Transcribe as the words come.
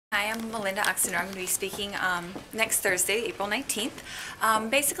Hi, I'm Melinda Oxender. I'm going to be speaking next Thursday, April 19th.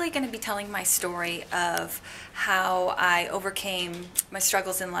 Basically going to be telling my story of how I overcame my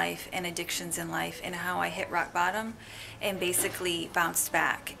struggles in life and addictions in life and how I hit rock bottom and basically bounced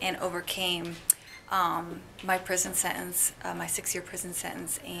back and overcame my prison sentence, my 6-year prison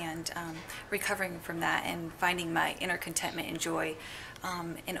sentence, and recovering from that and finding my inner contentment and joy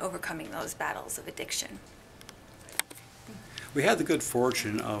in overcoming those battles of addiction. We had the good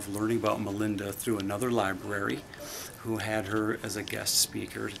fortune of learning about Melinda through another library who had her as a guest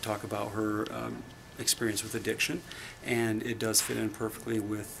speaker to talk about her experience with addiction, and it does fit in perfectly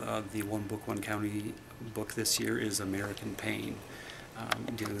with the One Book, One County book this year is American Pain,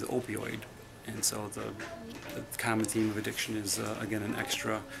 dealing with opioid. And so the common theme of addiction is, again, an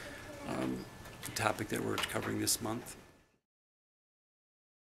extra topic that we're covering this month.